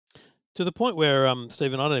to the point where,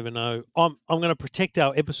 Stephen, I don't even know. I'm going to protect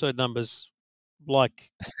our episode numbers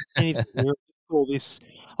like anything.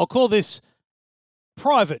 I'll call this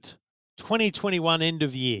private 2021 end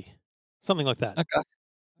of year, something like that. Okay.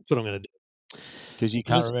 That's what I'm going to do. Because you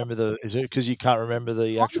can't remember is it because you can't remember the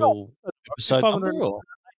I'm not actual episode number? Or?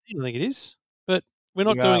 I think it is, but we're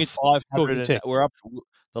not You doing are it. 500 and we're up.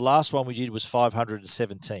 The last one we did was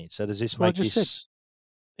 517. So does this make this? Said.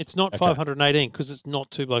 It's not 518 because it's not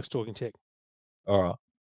Two Blokes Talking Tech. All right.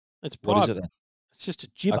 It's private. What is it then? It's just a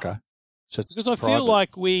gibber. Okay. So because I feel like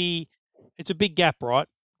it's a big gap, right?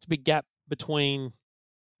 It's a big gap between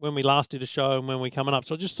when we last did a show and when we're coming up.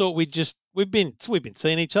 So I just thought we've been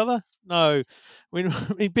seeing each other. No,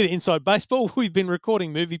 we've been inside baseball. We've been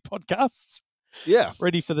recording movie podcasts. Yeah.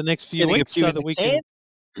 Ready for the next few weeks so that we can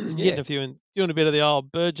get a few and doing a bit of the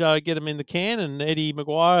old Burjo, get them in the can, and Eddie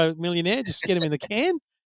Maguire, Millionaire, just get them in the can.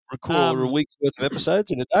 Record a week's worth of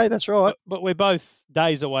episodes in a day. That's right. But we're both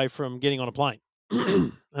days away from getting on a plane,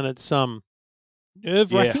 and it's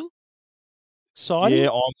nerve-wracking, exciting. Yeah,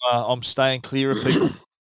 I'm staying clear of people.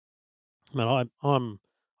 Man, I've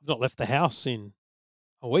not left the house in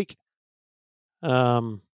a week.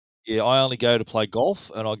 Yeah, I only go to play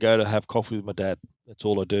golf and I go to have coffee with my dad. That's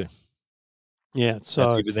all I do. Yeah,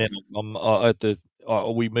 so and even then,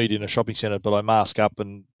 I'm we meet in a shopping centre, but I mask up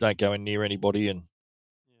and don't go in near anybody. And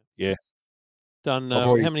yeah, done.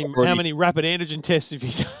 How many rapid antigen tests have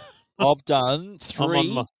you done? I've done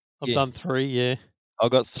 3. I've done 3. Yeah,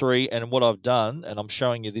 I've got 3, and what I've done, and I'm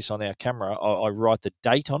showing you this on our camera, I write the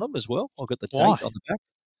date on them as well. I've got the date on the back,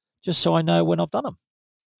 just so I know when I've done them.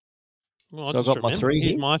 Well, so I've got my 3 here.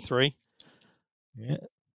 Here's my 3. Yeah.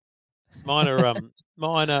 Mine are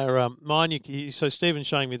mine. So Stephen's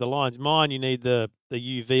showing me the lines. Mine, you need the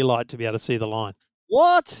UV light to be able to see the line.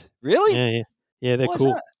 What? Really? Yeah. They're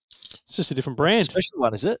cool. It's just a different brand. It's a special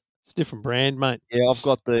one, is it? It's a different brand, mate. Yeah, I've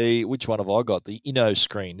got which one have I got? The Inno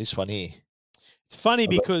screen. This one here. It's funny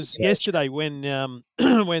because yesterday when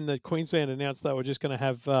when the Queensland announced they were just going to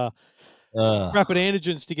have rapid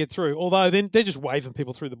antigens to get through, although then they're just waving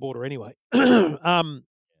people through the border anyway.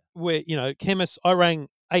 Where chemists, I rang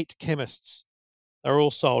 8 chemists. They're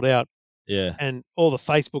all sold out. Yeah. And all the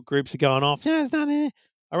Facebook groups are going off. Yeah, it's not here.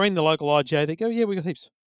 I rang the local IGA. They go, yeah, we got heaps.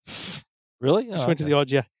 Really? Just went to the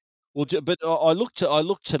IGA. Well, but I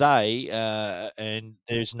looked today, and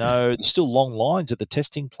there's still long lines at the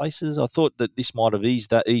testing places. I thought that this might have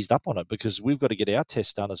eased up on it because we've got to get our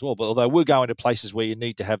tests done as well. But although we're going to places where you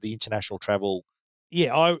need to have the international travel.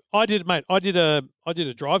 Yeah, I did, mate. I did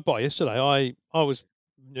a drive-by yesterday. I was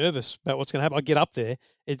nervous about what's going to happen. I get up there,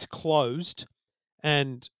 it's closed,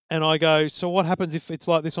 and I go, so what happens if it's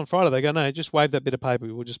like this on Friday? They go, no, just wave that bit of paper.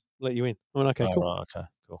 We'll just let you in. I went, okay, cool. Right, okay,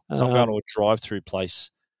 cool. So I'm going to a drive-through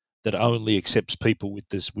place that only accepts people with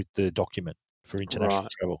the document for international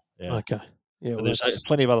travel. Yeah. Okay. Yeah. Well, there's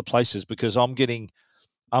plenty of other places because I'm getting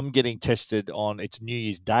tested on it's New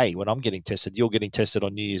Year's Day. When I'm getting tested, you're getting tested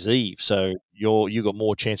on New Year's Eve. So you got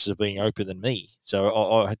more chances of being open than me. So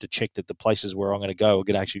I had to check that the places where I'm going to go are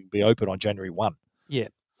going to actually be open on January 1. Yeah.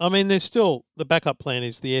 I mean, there's still the backup plan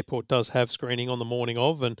is the airport does have screening on the morning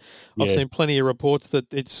of, and I've seen plenty of reports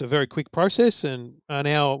that it's a very quick process and 1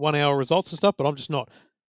 hour results and stuff. But I'm just not.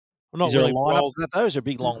 I'm not. Is there a line up for that though? Is there a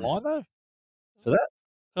big long line though for that?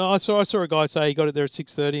 I saw a guy say he got it there at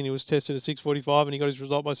 6:30 and he was tested at 6:45 and he got his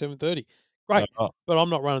result by 7:30. Great, but I'm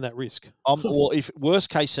not running that risk. Well, if worst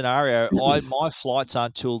case scenario, my flights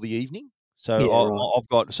aren't till the evening. So I've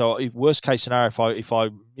got if worst case scenario, if I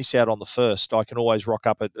miss out on the first, I can always rock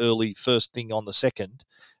up at early first thing on the second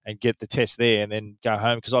and get the test there and then go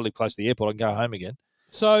home because I live close to the airport. I can go home again.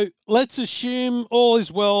 So let's assume all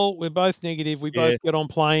is well. We're both negative. We both get on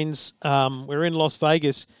planes. We're in Las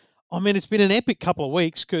Vegas. I mean, it's been an epic couple of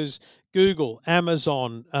weeks because Google,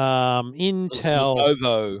 Amazon, Intel,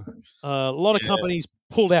 Lenovo, a lot of companies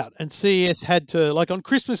pulled out, and CES had to on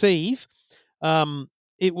Christmas Eve.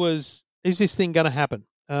 It was. Is this thing going to happen?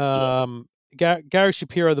 Gary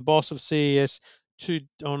Shapiro, the boss of CES,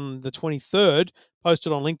 on the 23rd,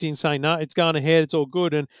 posted on LinkedIn saying, no, it's going ahead, it's all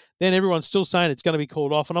good. And then everyone's still saying it's going to be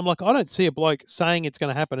called off. And I'm like, I don't see a bloke saying it's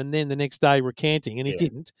going to happen and then the next day recanting, and he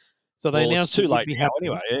didn't. So they announced it's too late now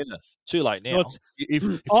anyway. Yeah. Too late now. If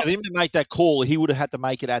for him to make that call, he would have had to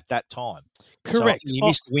make it at that time. Correct. So he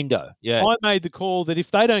missed the window. Yeah. I made the call that if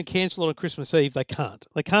they don't cancel it on Christmas Eve, they can't.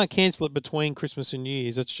 They can't cancel it between Christmas and New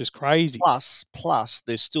Year's. That's just crazy. Plus,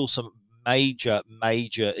 there's still some major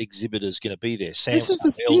exhibitors going to be there.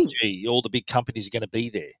 Samsung, LG, all the big companies are going to be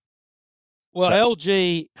there. Well,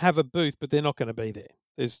 LG have a booth, but they're not going to be there.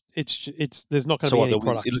 There's not going to be any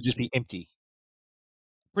product. It'll just be empty.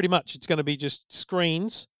 Pretty much, it's going to be just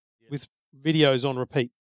screens with videos on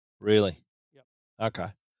repeat. Really? Yep. Okay.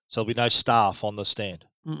 So there'll be no staff on the stand.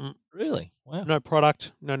 Mm-mm. Really? Wow. No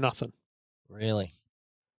product, no nothing. Really?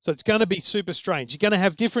 So it's going to be super strange. You're going to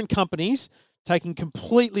have different companies taking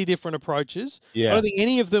completely different approaches. I Yeah. don't think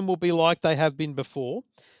any of them will be like they have been before.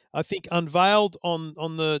 I think unveiled on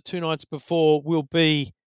the 2 nights before will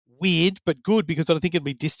be weird but good because I think it'll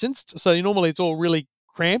be distanced. So normally it's all really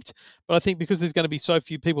cramped, but I think because there's going to be so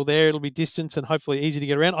few people there, it'll be distanced and hopefully easy to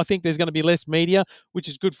get around. I think there's going to be less media, which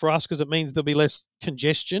is good for us because it means there'll be less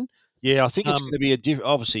congestion. Yeah, I think it's going to be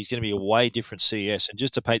obviously it's going to be a way different CES. And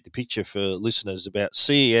just to paint the picture for listeners about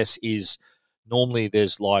CES is normally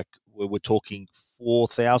there's like we're talking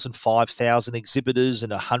 4,000, 5,000 exhibitors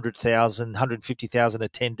and 100,000, 150,000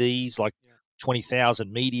 attendees, like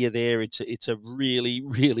 20,000 media there. It's a really,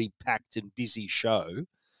 really packed and busy show.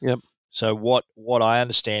 Yep. So what I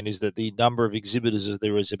understand is that the number of exhibitors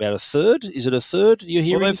there is about a third. Is it a third? You're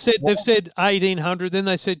hearing? Well, they've said 1,800. Then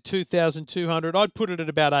they said 2,200. I'd put it at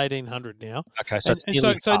about 1,800 now. Okay, so And, it's and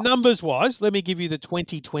nearly so half. numbers wise, let me give you the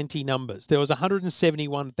 2020 numbers. There was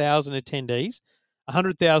 171,000 attendees,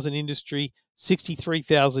 100,000 industry,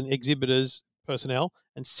 63,000 exhibitors personnel,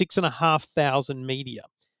 and 6,500 media.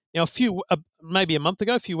 Now, maybe a month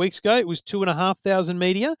ago, a few weeks ago, it was 2,500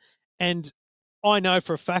 media, and I know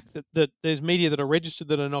for a fact that there's media that are registered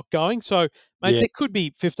that are not going. So, mate, there could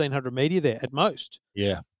be 1,500 media there at most.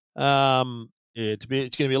 Yeah. Um, Yeah, it's going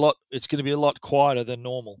to be a lot. It's going to be a lot quieter than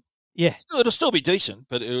normal. Yeah, it'll still be decent,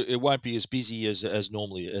 but it won't be as busy as it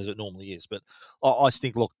normally is. But I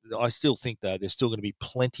think, look, I still think though there's still going to be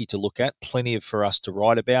plenty to look at, plenty for us to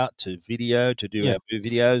write about, to video, to do our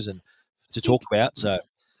videos, and to talk about. So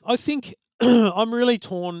I think I'm really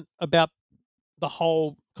torn about the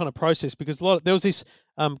whole kind of process because there was this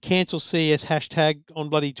cancel CES hashtag on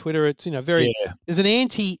bloody Twitter. It's there's an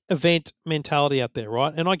anti-event mentality out there,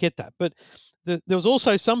 right? And I get that, but there was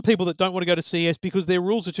also some people that don't want to go to CES because their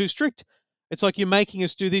rules are too strict. It's like you're making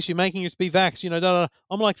us do this, you're making us be vaxxed, Da, da, da.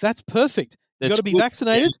 I'm like, that's perfect. You've got to be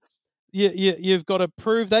vaccinated. You've got to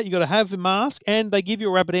prove that. You've got to have a mask, and they give you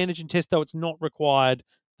a rapid antigen test, though it's not required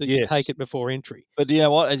that you take it before entry. But you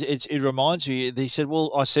know what? It reminds me. They said,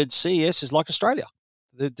 well, I said CES is like Australia.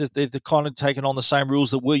 They've kind of taken on the same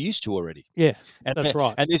rules that we're used to already. Yeah, and that's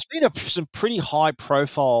right. And there's been some pretty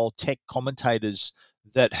high-profile tech commentators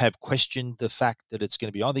that have questioned the fact that it's going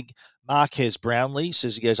to be. I think Marquez Brownlee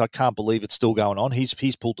says, he goes, I can't believe it's still going on. He's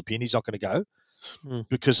pulled the pin. He's not going to go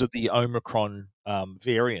because of the Omicron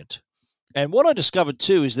variant. And what I discovered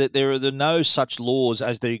too is that there are no such laws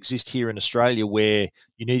as they exist here in Australia where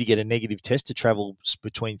you need to get a negative test to travel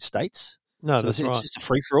between states. No, so that's right. It's just a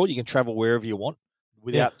free-for-all. You can travel wherever you want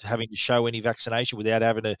without having to show any vaccination, without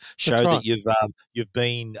having to show that you've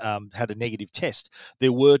been had a negative test.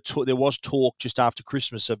 There was talk just after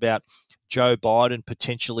Christmas about Joe Biden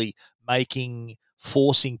potentially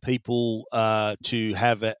forcing people to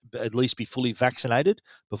have at least be fully vaccinated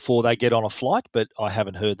before they get on a flight, but I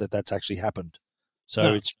haven't heard that that's actually happened.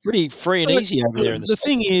 So it's pretty free and easy over there in the States. The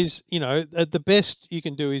thing is, the best you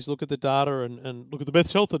can do is look at the data and look at the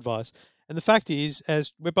best health advice. And the fact is,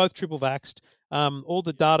 as we're both triple vaxxed, all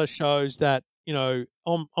the data shows that,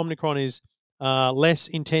 Omicron is less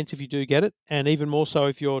intense if you do get it, and even more so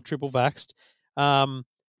if you're triple vaxxed.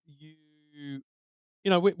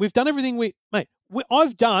 We've done everything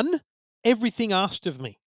I've done everything asked of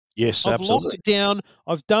me. Yes, I've absolutely. locked it down.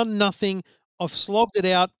 I've done nothing. I've slogged it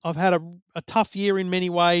out. I've had a tough year in many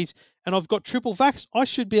ways, and I've got triple vax. I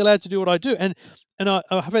should be allowed to do what I do. And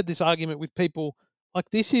I've had this argument with people like,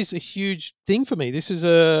 this is a huge thing for me. This is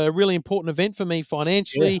a really important event for me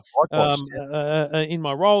financially, in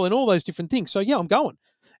my role and all those different things. So, I'm going.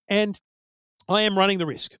 And I am running the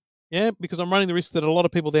risk. Yeah, because I'm running the risk that a lot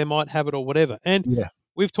of people there might have it or whatever. And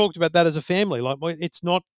we've talked about that as a family. Like, it's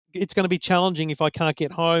going to be challenging if I can't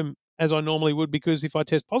get home as I normally would, because if I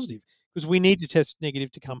test positive, because we need to test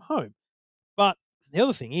negative to come home. But the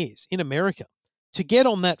other thing is, in America, to get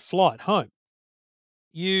on that flight home,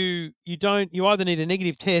 you either need a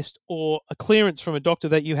negative test or a clearance from a doctor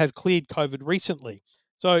that you have cleared COVID recently.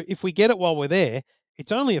 So if we get it while we're there,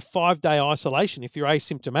 it's only a 5-day isolation if you're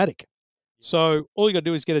asymptomatic. So all you got to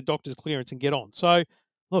do is get a doctor's clearance and get on. So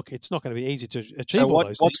look, it's not going to be easy to achieve all those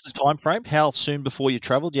things. What's the time frame? How soon before you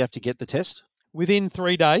travel do you have to get the test? Within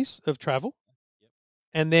 3 days of travel.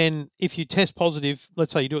 And then if you test positive,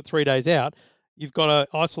 let's say you do it 3 days out, you've got to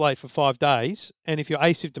isolate for 5 days. And if you're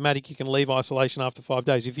asymptomatic, you can leave isolation after 5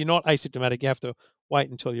 days. If you're not asymptomatic, you have to wait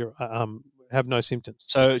until you have no symptoms.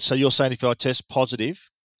 So you're saying if I test positive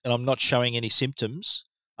and I'm not showing any symptoms,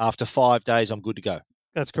 after 5 days I'm good to go?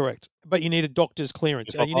 That's correct. But you need a doctor's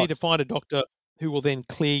clearance. You need to find a doctor who will then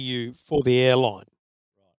clear you for the airline.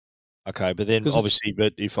 Okay, but then obviously,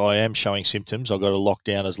 if I am showing symptoms, I've got to lock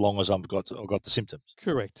down as long as I've got the symptoms.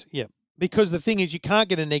 Correct. Yeah. Because the thing is, you can't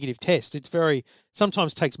get a negative test.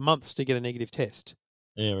 Sometimes takes months to get a negative test.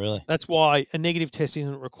 Yeah, really. That's why a negative test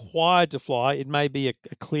isn't required to fly. It may be a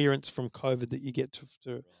clearance from COVID that you get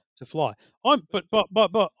to fly. But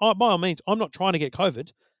by all means, I'm not trying to get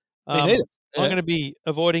COVID. Me neither. I'm Yeah. going to be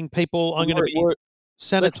avoiding people. I'm going to be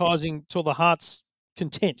sanitizing till the heart's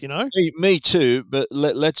content. Me too. But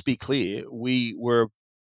let's be clear. We were a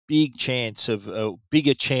bigger chance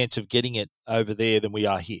of getting it over there than we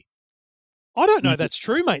are here. I don't know that's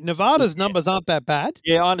true, mate. Nevada's numbers aren't that bad.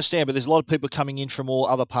 Yeah, I understand, but there's a lot of people coming in from all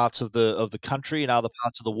other parts of the country and other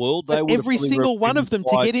parts of the world. But every single one of them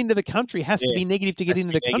to get into the country has to be negative to get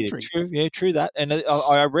into the country. True, yeah, true that. And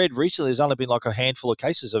I read recently there's only been like a handful of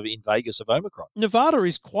cases in Vegas of Omicron. Nevada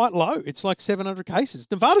is quite low. It's like 700 cases.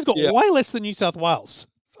 Nevada's got way less than New South Wales.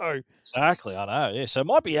 So exactly, I know. Yeah, so it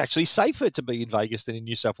might be actually safer to be in Vegas than in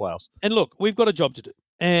New South Wales. And look, we've got a job to do.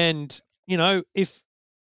 And if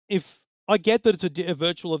I get that it's a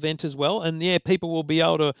virtual event as well, and people will be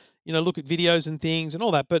able to look at videos and things and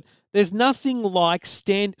all that, but there's nothing like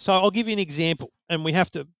So I'll give you an example, and we have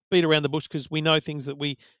to beat around the bush because we know things that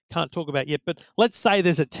we can't talk about yet. But let's say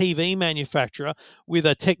there's a TV manufacturer with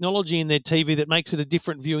a technology in their TV that makes it a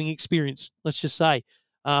different viewing experience. Let's just say,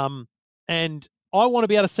 and I want to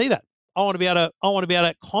be able to see that. I want to be able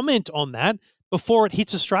to comment on that before it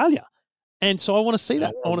hits Australia. And so I want to see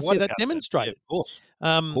that. I want to see that demonstrated.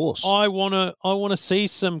 Yeah, of course. I want to see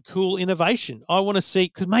some cool innovation. I want to see,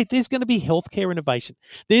 because mate, there's going to be healthcare innovation.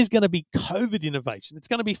 There's going to be COVID innovation. It's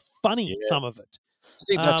going to be funny, some of it. I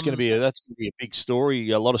think that's going to be a big story.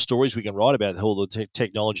 A lot of stories we can write about all the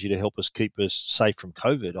technology to help us keep us safe from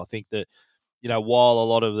COVID. I think that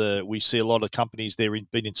while we see a lot of companies been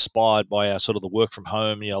inspired by our sort of the work from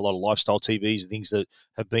home, a lot of lifestyle TVs and things that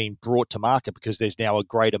have been brought to market because there's now a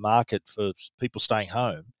greater market for people staying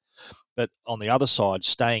home. But on the other side,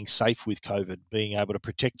 staying safe with COVID, being able to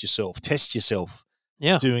protect yourself, test yourself,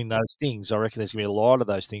 doing those things, I reckon there's going to be a lot of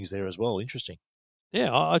those things there as well. Interesting.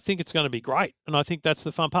 Yeah, I think it's going to be great, and I think that's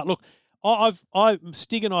the fun part. Look,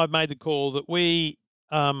 Stig and I have made the call that we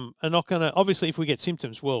are not going to. Obviously, if we get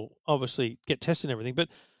symptoms, we'll obviously get tested and everything. But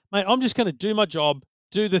mate, I'm just going to do my job,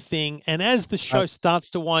 do the thing, and as the show starts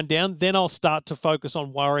to wind down, then I'll start to focus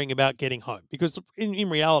on worrying about getting home, because in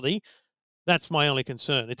reality, that's my only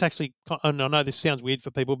concern. It's actually, and I know this sounds weird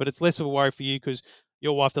for people, but it's less of a worry for you because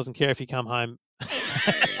your wife doesn't care if you come home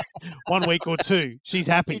 1 week or two. She's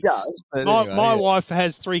happy. She does. But my wife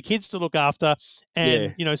has 3 kids to look after,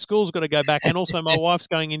 and school's got to go back, and also my wife's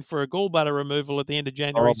going in for a gallbladder removal at the end of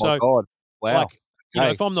January. Oh my God! Wow.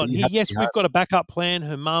 If I'm not here, yes, we've got a backup plan.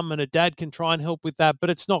 Her mum and her dad can try and help with that, but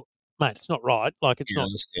it's not, mate. It's not right. Like it's not.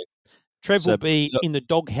 Understand. Trev will be in the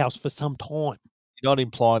doghouse for some time. You're not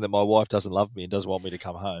implying that my wife doesn't love me and doesn't want me to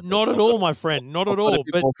come home. Not at all, my friend. Not at all.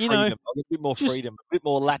 But I've got a bit more freedom, a bit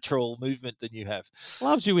more lateral movement than you have.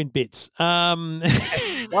 Loves you in bits.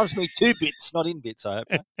 Loves me 2 bits, not in bits, I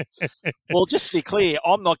hope. Well, just to be clear,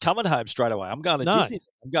 I'm not coming home straight away. I'm going to Disney.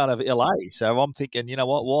 I'm going to LA. So I'm thinking, you know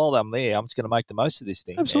what, while I'm there, I'm just going to make the most of this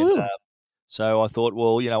thing. Absolutely. And, so I thought,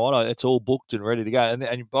 well, you know what, it's all booked and ready to go.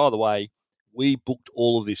 And by the way, we booked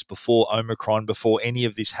all of this before Omicron, before any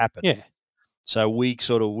of this happened. Yeah. So we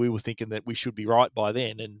were thinking that we should be right by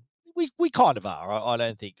then, and we kind of are. I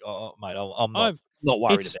don't think, mate, I'm not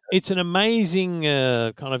worried about it. It's an amazing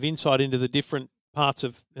kind of insight into the different parts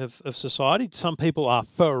of society. Some people are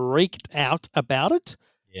freaked out about it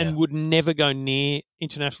and would never go near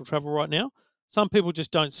international travel right now. Some people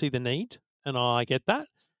just don't see the need, and I get that.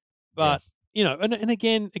 But, and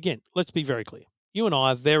again, let's be very clear. You and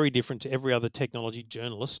I are very different to every other technology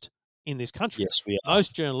journalist in this country. Yes, we are.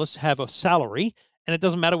 Most journalists have a salary, and it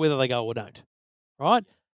doesn't matter whether they go or don't, right?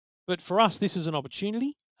 But for us, this is an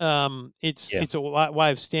opportunity. It's a way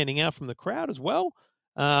of standing out from the crowd as well,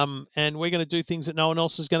 and we're going to do things that no one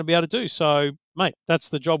else is going to be able to do. So, mate, that's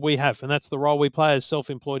the job we have, and that's the role we play as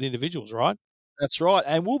self-employed individuals, right? That's right.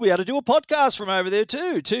 And we'll be able to do a podcast from over there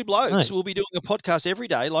too. 2 blokes. Right. We'll be doing a podcast every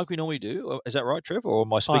day like we normally do. Is that right, Trev? Or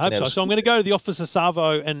am I speaking out? So I'm going to go to the office of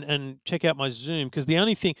Savo and check out my Zoom, because the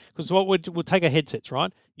only thing, because we'll take our headsets,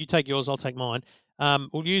 right? You take yours, I'll take mine.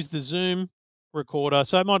 We'll use the Zoom recorder.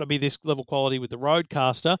 So it might not be this level quality with the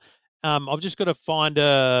Rodecaster. I've just got to find a...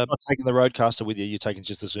 You're not taking the Rodecaster with you. You're taking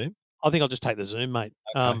just the Zoom? I think I'll just take the Zoom, mate.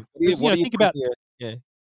 Okay.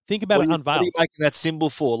 Think about it unveiled. What are you making that symbol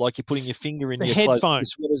for? Like you're putting your finger in your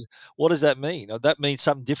headphones. What does that mean? That means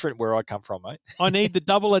something different where I come from, mate. I need the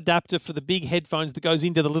double adapter for the big headphones that goes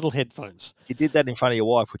into the little headphones. If you did that in front of your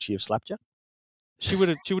wife, would she have slapped you? She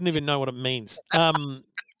wouldn't even know what it means.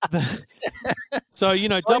 So So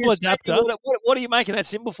double adapter. What are you making that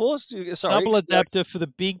symbol for? Sorry, Double adapter for the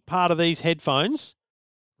big part of these headphones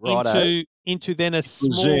righto. into then a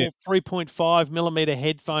small 3.5 millimeter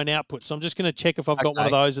headphone output. So I'm just going to check if I've got one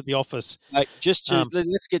of those at the office. Mate,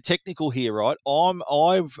 let's get technical here, right?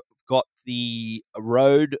 I've got the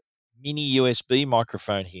Rode Mini USB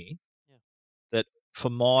microphone here. Yeah. That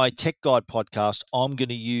for my Tech Guide podcast, I'm going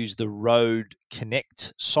to use the Rode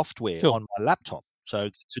Connect software on my laptop.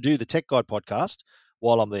 So to do the Tech Guide podcast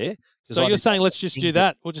while I'm there. So you're saying let's just do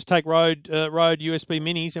that. We'll just take Rode USB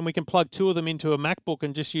Minis and we can plug two of them into a MacBook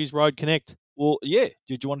and just use Rode Connect. Well, yeah.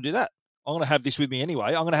 Do you want to do that? I'm going to have this with me anyway.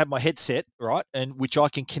 I'm going to have my headset, right, and which I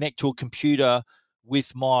can connect to a computer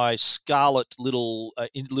with my Scarlett little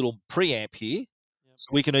preamp here. Yep. So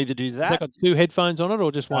we can either do that. Has that got two headphones on it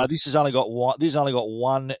or just one? This has only got one. This has only got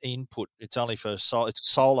one input. It's only for it's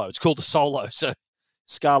solo. It's called the Solo. So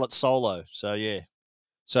Scarlett Solo. So yeah.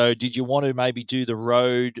 So did you want to maybe do the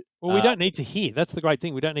Rode? Well, we don't need to hear. That's the great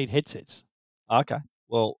thing. We don't need headsets. Okay.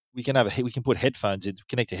 Well, we can put headphones in,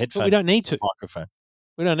 connect to headphones. But we don't need to. Microphone.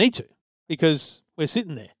 We don't need to because we're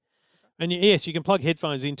sitting there. And yes, you can plug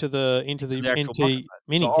headphones into the NT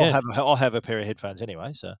Mini. So I'll have a pair of headphones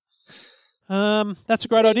anyway. So that's a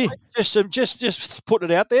great idea. Just putting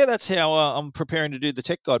it out there. That's how I'm preparing to do the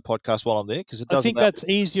Tech Guide podcast while I'm there because I think that's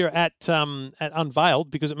easier at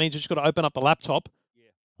Unveiled because it means you've just got to open up the laptop,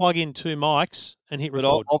 plug in two mics, and hit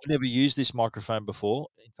record. But I've never used this microphone before.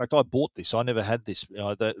 In fact, I bought this. I never had this.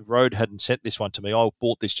 The Rode hadn't sent this one to me. I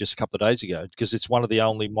bought this just a couple of days ago because it's one of the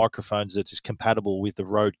only microphones that is compatible with the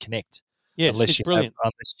Rode Connect. Yes, it's brilliant.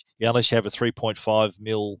 Unless you have a 3.5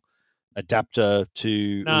 mil adapter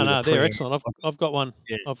to. No, they're excellent. I've got one.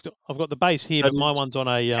 Yeah. I've got the base here, but my one's on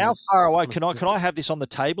a. How far away can I have this on the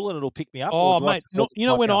table and it'll pick me up? Oh, mate,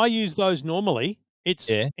 when I use those normally.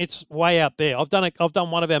 It's way out there. I've done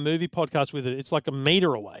one of our movie podcasts with it. It's like a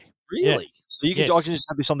meter away. Really? Yeah. So I can just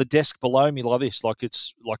have this on the desk below me like this, like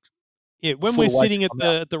it's like. Yeah, when we're sitting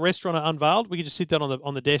at the restaurant at Unveiled, we can just sit down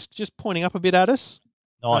on the desk, just pointing up a bit at us.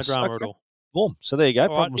 Nice. No drama at all. Boom. So there you go.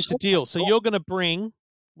 Right, it's a deal. So you're going to bring.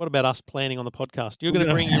 What about us planning on the podcast? You're going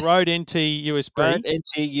to bring your Rode NT USB. Rode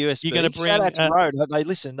NT USB. You're going to bring. Shout out to Rode. They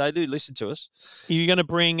listen. They do listen to us. You're going to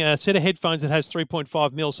bring a set of headphones that has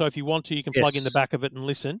 3.5 mil. So if you want to, you can plug in the back of it and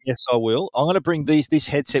listen. Yes, I will. I'm going to bring this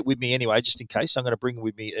headset with me anyway, just in case. I'm going to bring it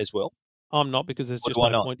with me as well. I'm not because there's just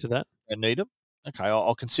no point to that. I need them. Okay,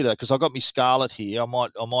 I'll consider that because I got me Scarlett here. I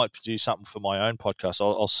might do something for my own podcast.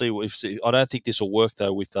 I'll see if I don't think this will work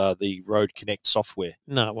though with the Rode Connect software.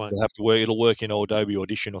 No, it won't. It'll have to work. It'll work in Adobe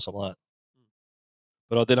Audition or something like that.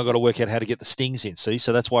 But then I've got to work out how to get the stings in. See,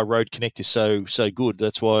 so that's why Rode Connect is so good.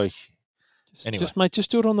 That's why. Anyway,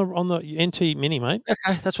 just do it on the NT Mini, mate.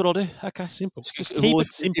 Okay, that's what I'll do. Okay, simple. Just keep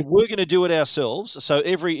it simple. If we're going to do it ourselves, so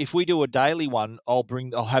if we do a daily one, I'll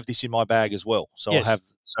have this in my bag as well. So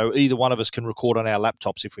so either one of us can record on our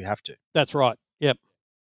laptops if we have to. That's right. Yep.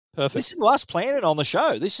 Perfect. This is us planning on the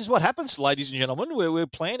show. This is what happens, ladies and gentlemen. We're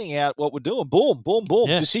planning out what we're doing. Boom, boom, boom.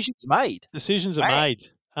 Yeah. Decisions made. Decisions are made.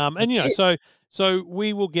 And so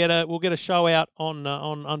we will get a show out on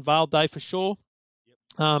Unveiled Day for sure.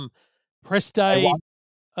 Yep. Press day.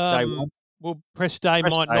 Day one. Well, press day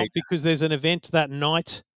might not because there's an event that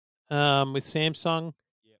night with Samsung.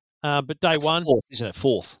 Yep. But day one, fourth, isn't it?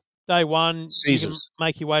 Fourth. Day one, Caesars. You can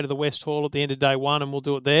make your way to the West Hall at the end of day one, and we'll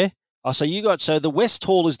do it there. Oh, so the West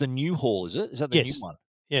Hall is the new hall, is it? Is that the new one?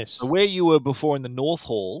 Yes. So where you were before in the North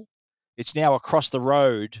Hall, it's now across the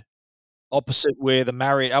road, opposite where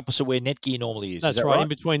Netgear normally is. That's is that right, in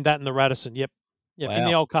between that and the Radisson. Yep. Yep, wow. In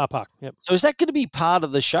the old car park. Yep. So is that going to be part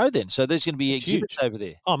of the show then? So there's going to be exhibits over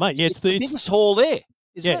there. Oh, mate, it's the biggest hall there.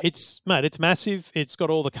 It's massive. It's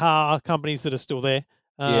got all the car companies that are still there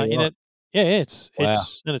in it. Yeah, it's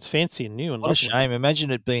fancy and new and what a shame.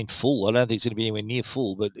 Imagine it being full. I don't think it's going to be anywhere near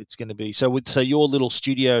full, but it's going to be. So your little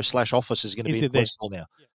studio / office is going to be in the West Hall now,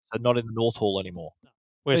 so not in the North Hall anymore.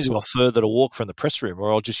 Where's further to walk from the press room,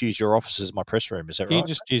 or I'll just use your office as my press room. Is that right? You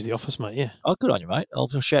just use the office, mate. Yeah. Oh, good on you, mate. I'll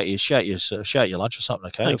just shout your lunch or something.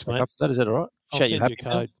 Okay. Thanks, mate. Is that all right? I'll send you a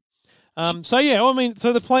code. So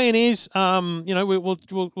the plan is, you'll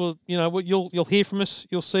hear from us,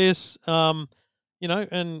 you'll see us,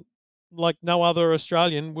 and like no other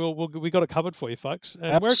Australian, we got it covered for you, folks, and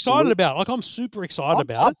Absolutely. We're excited about it. Like I'm super excited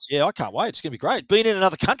about it. Yeah, I can't wait. It's gonna be great. Being in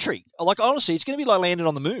another country, like honestly, it's gonna be like landing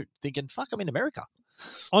on the moon. Thinking, fuck, I'm in America.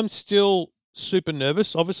 I'm still super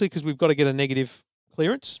nervous, obviously, because we've got to get a negative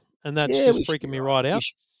clearance, and that's just freaking me right out.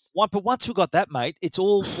 But once we've got that, mate, it's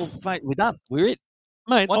all mate. We're done. We're it.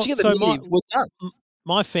 Mate, once you get the negative, we're done.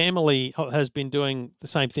 my family has been doing the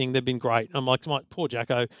same thing. They've been great. I'm like, my poor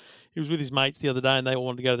Jacko, he was with his mates the other day and they all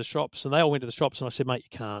wanted to go to the shops and they all went to the shops and I said, mate,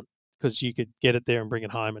 you can't because you could get it there and bring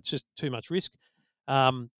it home. It's just too much risk.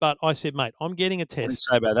 But I said, mate, I'm getting a What do you test.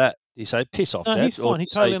 say about that? Do you say, piss off, No, Dad? he's Or fine. do He you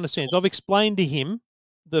say, totally understands. I've explained to him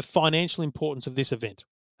the financial importance of this event,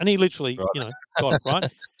 and he literally, right, got it right.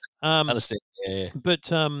 understand. Yeah,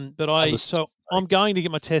 So understood, mate. I'm going to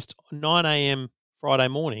get my test 9 a.m. Friday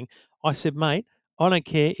morning. I said, mate, I don't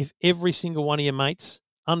care if every single one of your mates,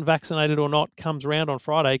 unvaccinated or not, comes around on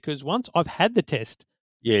Friday because once I've had the test,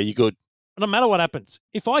 Yeah, you're good. no matter what happens,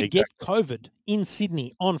 if I get Exactly. COVID in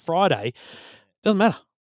Sydney on Friday, doesn't matter.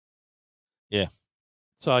 Yeah.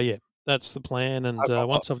 So yeah, that's the plan. And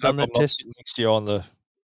once I've Hope done I'm that not test, sitting next to you on the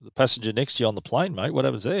passenger next to you on the plane, mate. What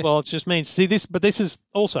happens there? well, it just means see this, but this is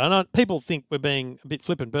also, and people think we're being a bit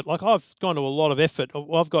flippant, but like I've gone to a lot of effort.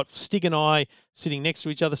 I've got Stig and I sitting next to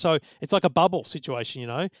each other, so it's like a bubble situation.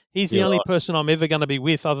 He's the You're only right. person I'm ever going to be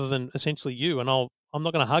with, other than essentially you, and I'm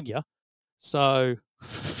not going to hug you. So,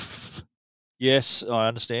 Yes, I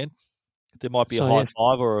understand. There might be a high yeah,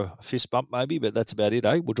 five or a fist bump, maybe, but that's about it,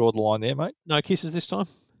 eh? We'll draw the line there, mate. no kisses this time.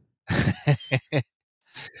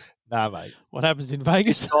 No, mate. What happens in This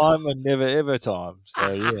Vegas? time and never ever time.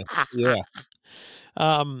 So yeah,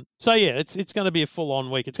 yeah. So yeah, it's going to be a full on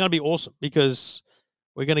week. It's going to be awesome because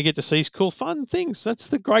we're going to get to see cool, fun things. That's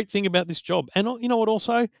the great thing about this job. And you know what?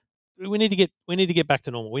 Also, we need to get back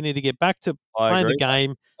to normal. We need to get back to I playing the agree, mate.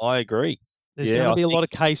 game. I agree. There's going Yeah, to I be a think lot of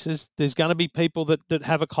cases. There's going to be people that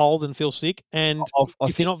have a cold and feel sick. And I if you're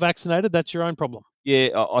think not vaccinated, that's your own problem. yeah,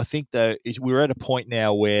 I think though we're at a point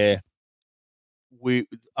now where we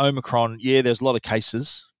Omicron. Yeah, there's a lot of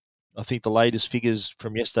cases. I think the latest figures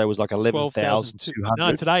from yesterday was like 12,002. No,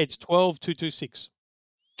 11,200. today it's 12,226.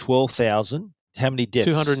 12,000. How many deaths?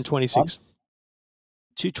 One? 226.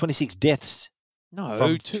 226 deaths No,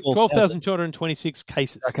 from 12,000. 12,226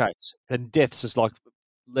 cases. Okay. And deaths is like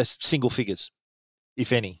less single figures,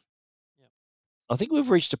 if any. Yep. I think we've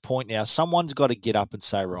reached a point now. Someone's got to get up and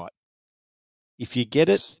say, right, if you get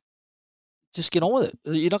it, just get on with it.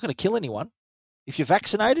 You're not going to kill anyone. If you're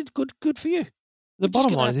vaccinated, good for you. The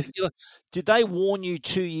bottom line is, did they warn you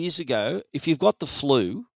 2 years ago? If you've got the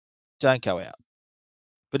flu, don't go out.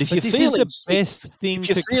 But if you're this is feeling the sick, best thing if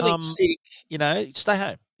you're to feeling come. sick, stay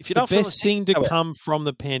home. If you're The not feeling best sick, thing to go out. come from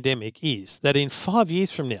the pandemic is that in 5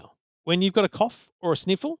 years from now, when you've got a cough or a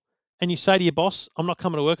sniffle and you say to your boss, I'm not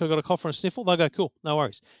coming to work, I've got a cough or a sniffle, they'll go, cool, no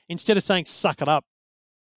worries. Instead of saying, suck it up,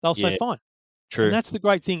 they'll say, Yeah, fine. And true. that's the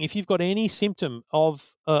great thing. If you've got any symptom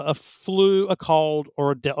of a flu, a cold,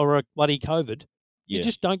 or a bloody COVID, you Yeah.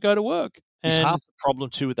 just don't go to work. Is And half the problem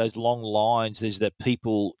too with those long lines is that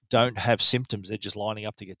people don't have symptoms; they're just lining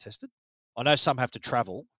up to get tested. I know some have to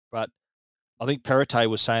travel, but I think Perrottet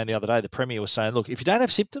was saying the other day, the Premier was saying, look, if you don't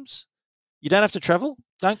have symptoms, you don't have to travel,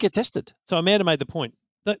 don't get tested. so Amanda made the point.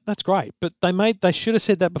 That's great, but they should have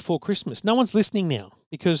said that before Christmas. No one's listening now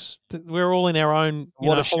because we're all in our own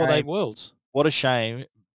What a holiday shame. worlds. What a shame.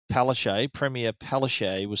 Premier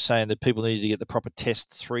Palaszczuk was saying that people needed to get the proper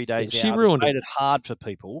test 3 days She out. ruined It it. made it hard for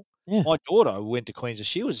people. Yeah. My daughter went to Queensland.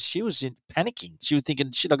 She was panicking. She was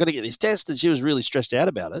thinking, shit, I've got to get this test. And she was really stressed out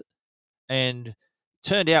about it. And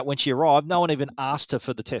turned out when she arrived, no one even asked her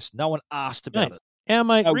for the test. No one asked about Mate, it. our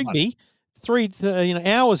mate No one. Rigby, 3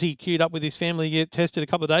 hours he queued up with his family to get tested a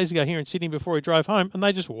couple of days ago here in Sydney before he drove home, and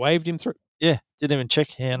they just waved him through. Yeah, didn't even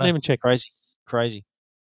check. Yeah, no. Didn't even check. Crazy.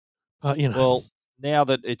 But Well, now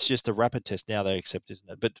that it's just a rapid test, now they accept, isn't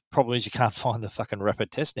it? But the problem is you can't find the fucking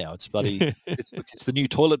rapid test now. It's bloody, it's the new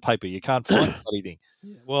toilet paper. You can't find the bloody thing.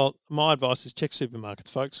 Well, my advice is check supermarkets,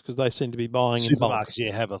 folks, because they seem to be buying in bulk. Supermarkets,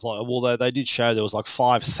 yeah, have a lot. Well, they did show there was like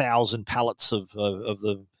 5,000 pallets of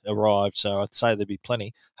the arrived, so I'd say there'd be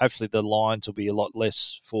plenty. Hopefully, the lines will be a lot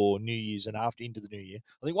less for New Year's and after into the new year.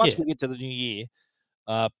 I think once we get to the new year,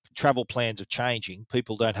 travel plans are changing.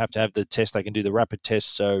 People don't have to have the test; they can do the rapid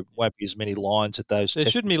test, so won't be as many lines at those. There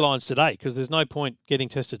shouldn't be lines today because there's no point getting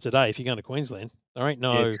tested today if you're going to Queensland. There ain't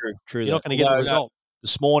no. Yeah, true. You're not going to get the result.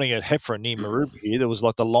 This morning at Heffron near Maroubra here, there was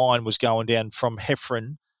like the line was going down from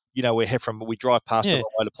Heffron. You know where Heffron, we drive past it on the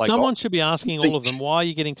way to play golf. Someone should be asking all of them, why are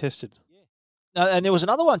you getting tested? Yeah. And there was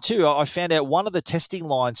another one too. I found out one of the testing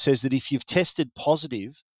lines says that if you've tested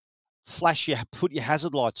positive, put your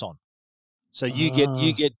hazard lights on. So you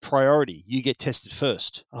get priority. You get tested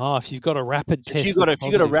first. Oh, if you've got a rapid test, if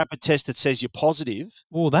you got a rapid test that says you're positive,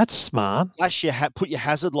 well, that's smart. Put your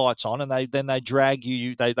hazard lights on, and they drag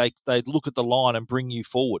you. They look at the line and bring you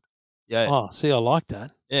forward. Yeah. Oh, see, I like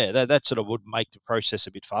that. Yeah, that sort of would make the process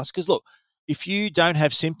a bit fast. Because look, if you don't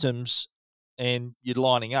have symptoms and you're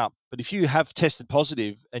lining up. But if you have tested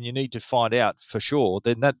positive and you need to find out for sure,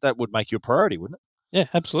 then that would make you a priority, wouldn't it? Yeah,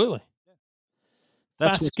 absolutely.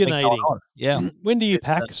 That's what's been going Fascinating. on. Yeah. When do you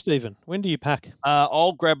pack, Stephen? When do you pack?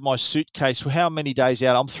 I'll grab my suitcase. How many days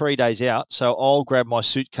out? I'm 3 days out, so I'll grab my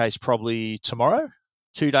suitcase probably tomorrow.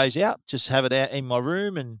 2 days out, just have it out in my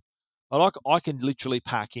room, and I can literally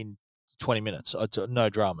pack in 20 minutes. No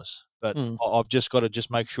dramas. But I've just got to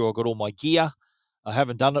make sure I've got all my gear. I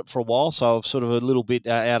haven't done it for a while, so I'm sort of a little bit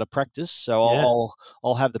out of practice. So Yeah.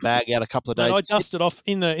 I'll have the bag out a couple of days. Mate, I dusted off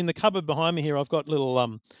in the cupboard behind me here. I've got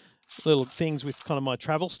little things with kind of my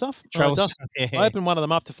travel stuff. Travel stuff, I opened one of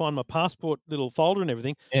them up to find my passport little folder and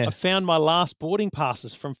everything. Yeah. I found my last boarding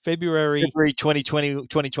passes from February 2020.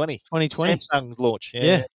 2020. Samsung launch.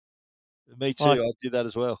 Yeah. Me too. I did that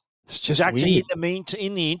as well. It's just actually weird.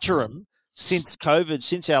 in the interim, since COVID,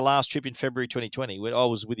 since our last trip in February 2020, when I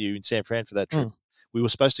was with you in San Fran for that trip, we were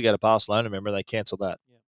supposed to go to Barcelona, remember? They cancelled that.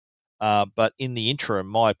 Yeah. But in the interim,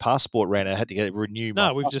 my passport ran out. I had to renew my passport.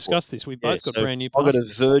 No, we've discussed this. We've both got brand new passports.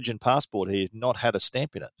 passports. I've got a Virgin passport here, not had a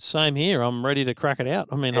stamp in it. Same here. I'm ready to crack it out.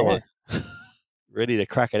 I mean, hello. Ready to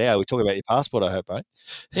crack it out. We're talking about your passport, I hope, right?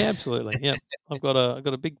 Yeah, absolutely. Yeah, I've got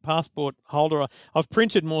a big passport holder. I've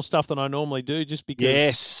printed more stuff than I normally do, just because.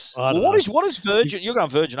 Yes. What is Virgin? You're going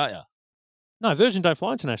Virgin, aren't you? No, Virgin don't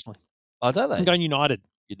fly internationally. Oh, don't they? I'm going United.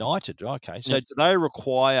 United, okay. So do they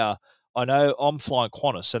require? I know I'm flying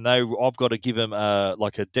Qantas, and I've got to give them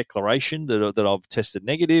like a declaration that I've tested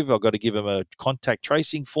negative. I've got to give them a contact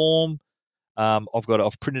tracing form.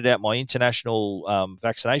 I've printed out my international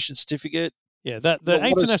vaccination certificate. Yeah, the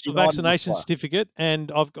international vaccination certificate,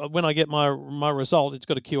 and when I get my result, it's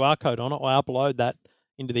got a QR code on it. I upload that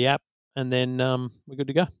into the app, and then we're good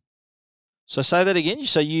to go. So say that again.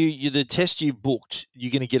 So you the test you booked,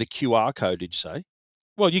 you're going to get a QR code. Did you say?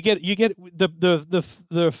 Well, you get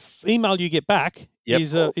the email you get back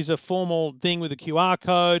is a formal thing with a QR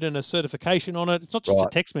code and a certification on it. It's not just a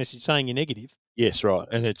text message saying you're negative. Yes, right.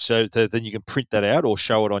 And it's so then you can print that out or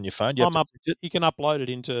show it on your phone. You can upload it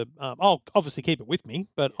into. I'll obviously keep it with me,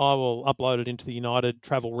 but I will upload it into the United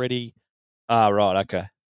Travel Ready. Ah, right. Okay.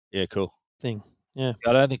 Yeah, cool. Thing. Yeah.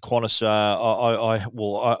 I don't think Qantas.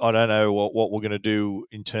 I don't know what we're going to do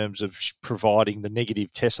in terms of providing the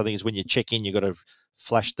negative test. I think it's when you check in, you've got to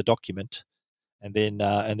flash the document, and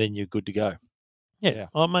then you're good to go. Yeah.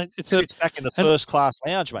 Oh, mate, it's back in the first class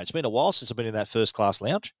lounge, mate. It's been a while since I've been in that first class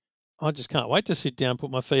lounge. I just can't wait to sit down, put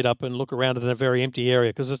my feet up, and look around at a very empty area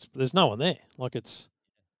because there's no one there. Like and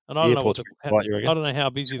I don't know I don't know how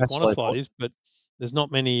busy the Qantas flight is, but there's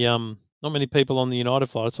not many people on the United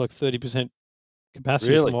flight. It's like 30%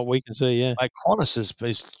 capacity from what we can see. Yeah, mate, Qantas is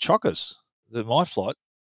chockers. My flight.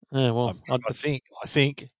 Yeah, well, I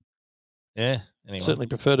think. Yeah. Anyway, certainly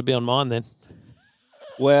prefer to be on mine then.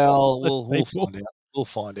 Well, we'll find out. We'll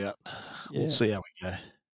find out. Yeah. We'll see how we go.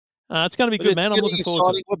 It's going to be good, man. I'm looking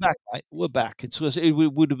forward to it. We're back, mate. We're back. It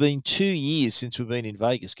would have been 2 years since we've been in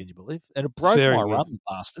Vegas, can you believe? And it broke my run, the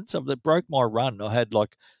bastards. It broke my run. I had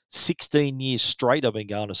like 16 years straight I've been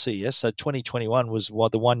going to CES. So 2021 was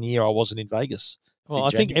the 1 year I wasn't in Vegas. Well, I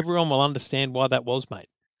think everyone will understand why that was, mate.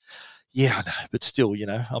 Yeah, I know. But still, I'm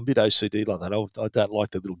a bit OCD like that. I don't like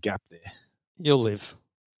the little gap there. You'll live.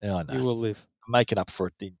 Yeah, I know. You will live. I'm making up for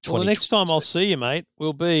it in 2020. Well, the next time I'll see you, mate,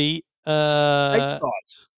 will be stateside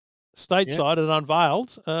and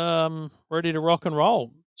unveiled, ready to rock and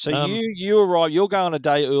roll. So you arrive. You're going a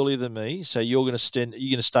day earlier than me. So you're going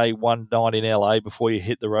to stay one night in LA before you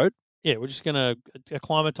hit the road. Yeah, we're just going to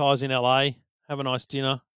acclimatise in LA, have a nice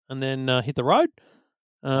dinner, and then hit the road.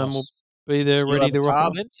 Nice. We'll be there ready to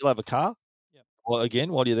rock. You'll have a car. Yep. Well,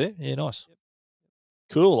 again, while you're there, yeah, nice. Yep.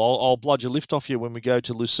 Cool. I'll bludge a lift off you when we go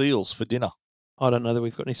to Lucille's for dinner. I don't know that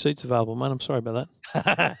we've got any seats available, mate. I'm sorry about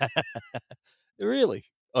that. Really?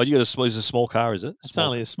 Oh, it's a small car, is it? It's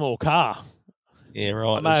only a small car. Yeah,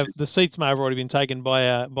 right. The seats may have already been taken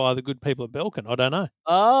by the good people at Belkin. I don't know.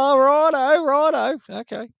 Oh, righto.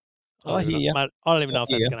 Okay. I hear you. Mate, I don't even know if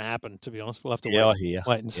that's going to happen, to be honest. We'll have to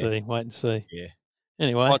wait and see. Yeah.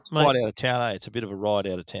 Anyway, it's quite out of town, eh? It's a bit of a ride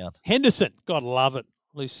out of town. Henderson. God love it.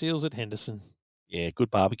 Lucille's at Henderson. Yeah, good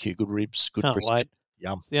barbecue, good ribs, good brisket. Wait.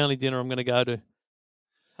 Yum. It's the only dinner I'm going to go to.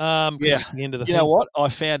 It's the end of the thing. Know what? I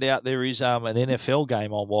found out there is an NFL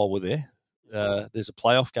game on while we're there. There's a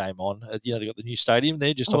playoff game on. They've got the new stadium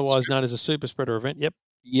there. Otherwise known as a super spreader event.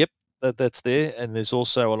 Yep. That's there. And there's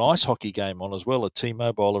also an ice hockey game on as well at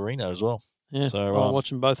T-Mobile Arena as well. Yeah, so I'll watch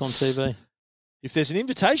them both on TV. If there's an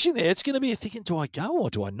invitation there, it's going to be thinking, do I go or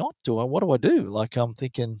do I not? What do I do? Like, I'm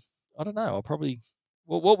thinking, I don't know. I'll probably –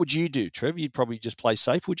 what would you do, Trev? You'd probably just play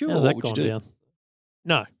safe, would you? How's that gone down?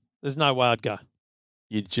 No, there's no way I'd go.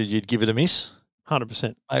 you'd give it a miss.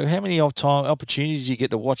 100%. How many opportunities do you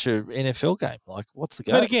get to watch a NFL game? Like, what's the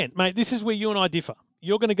go? But again, mate, this is where you and I differ.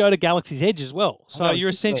 You're going to go to Galaxy's Edge as well. So know, you're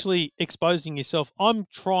just like- essentially exposing yourself. I'm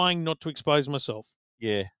trying not to expose myself.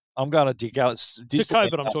 Yeah, I'm going to To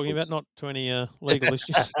COVID, I'm talking about, not to any legal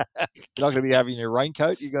issues. You're not going to be having your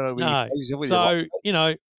raincoat. You're going to be No. exposing yourself with your So, you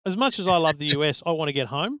know, as much as I love the US, I want to get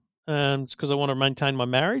home. It's because I want to maintain my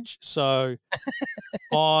marriage. So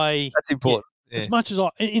That's important. Yeah. As much as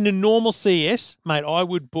in a normal CES, mate, I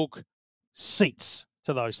would book seats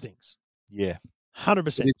to those things. Yeah.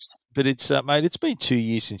 100%. But it's mate, it's been 2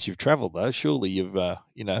 years since you've travelled though. Surely you've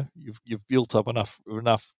you've built up enough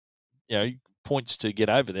points to get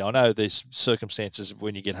over there. I know there's circumstances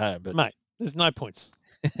when you get home, but mate, there's no points.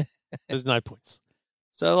 There's no points.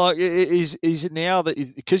 So, like, is it now that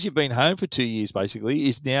because you've been home for 2 years, basically,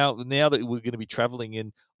 is now that we're going to be travelling,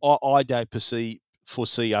 and I don't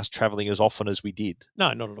foresee us travelling as often as we did.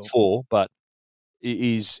 No, not at all. Before, but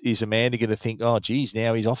is Amanda going to think, oh, geez,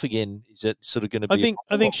 now he's off again? Is that sort of going to be?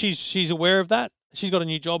 I think she's aware of that. She's got a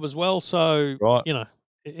new job as well, so right. You know,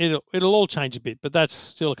 it'll all change a bit, but that's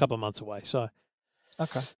still a couple of months away. So,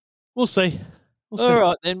 okay, we'll see. All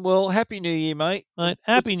right, then. Well, Happy New Year, mate.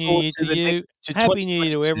 Happy New Year to you. Happy New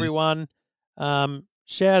Year to everyone.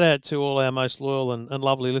 Shout out to all our most loyal and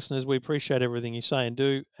lovely listeners. We appreciate everything you say and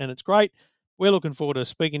do, and it's great. We're looking forward to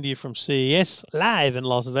speaking to you from CES live in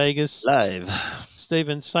Las Vegas. Live.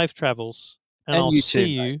 Stephen, safe travels, and I'll see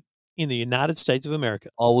you in the United States of America.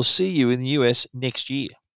 I will see you in the US next year.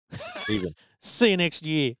 Even. See you next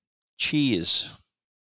year. Cheers.